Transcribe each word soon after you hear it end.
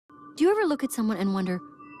Do you ever look at someone and wonder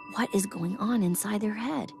what is going on inside their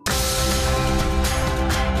head?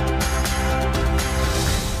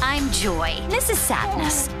 I'm joy. This is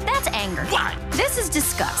sadness. That's anger. What? This is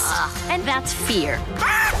disgust. And that's fear.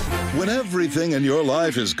 When everything in your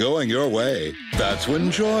life is going your way, that's when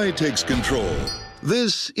joy takes control.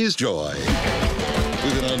 This is joy.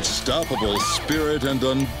 With an unstoppable spirit and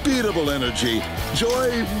unbeatable energy,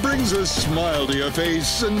 joy brings a smile to your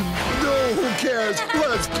face and, oh, who cares?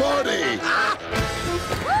 Let's party!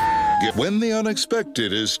 When the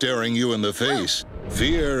unexpected is staring you in the face,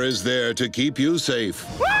 fear is there to keep you safe.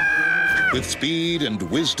 With speed and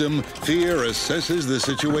wisdom, fear assesses the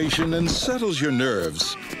situation and settles your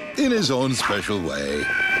nerves in his own special way.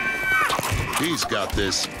 He's got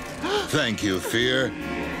this. Thank you, fear.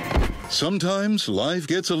 Sometimes life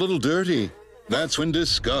gets a little dirty. That's when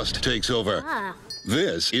disgust takes over.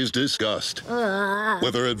 This is disgust.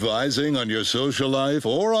 Whether advising on your social life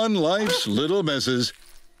or on life's little messes,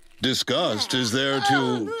 disgust is there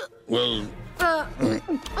to, well,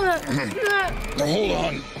 hold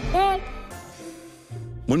on.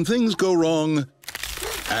 When things go wrong,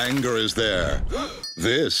 anger is there.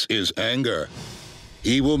 This is anger.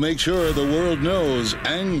 He will make sure the world knows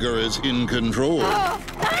anger is in control.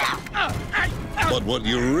 But what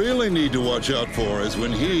you really need to watch out for is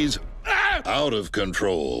when he's out of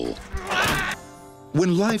control.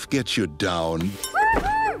 When life gets you down,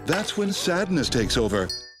 that's when sadness takes over.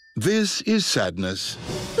 This is sadness.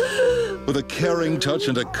 With a caring touch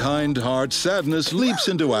and a kind heart, sadness leaps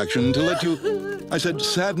into action to let you... I said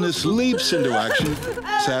sadness leaps into action.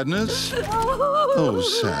 Sadness? Oh,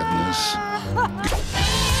 sadness.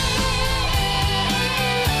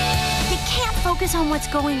 You can't focus on what's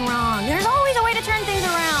going wrong. There's always a way to turn things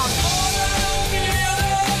around.